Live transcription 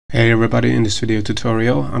Hey everybody, in this video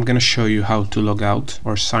tutorial I'm going to show you how to log out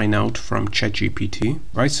or sign out from ChatGPT.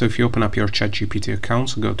 Right, so if you open up your ChatGPT account,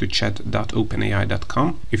 so go to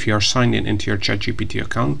chat.openai.com. If you are signed in into your ChatGPT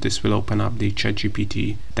account, this will open up the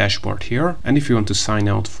ChatGPT dashboard here. And if you want to sign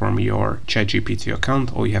out from your ChatGPT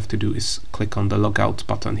account, all you have to do is click on the logout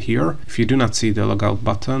button here. If you do not see the logout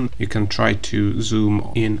button, you can try to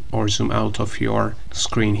zoom in or zoom out of your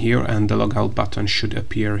screen here and the logout button should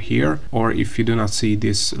appear here. Or if you do not see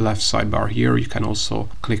this left sidebar here, you can also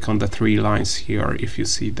click on the three lines here if you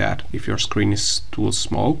see that, if your screen is too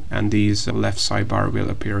small, and these left sidebar will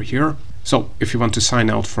appear here. So if you want to sign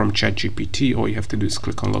out from ChatGPT, all you have to do is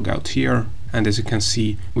click on logout here, and as you can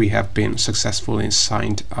see, we have been successfully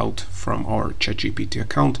signed out from our ChatGPT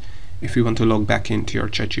account. If you want to log back into your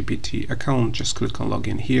ChatGPT account, just click on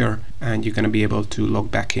login here and you're going to be able to log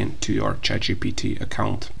back into your ChatGPT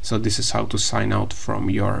account. So this is how to sign out from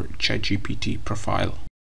your ChatGPT profile.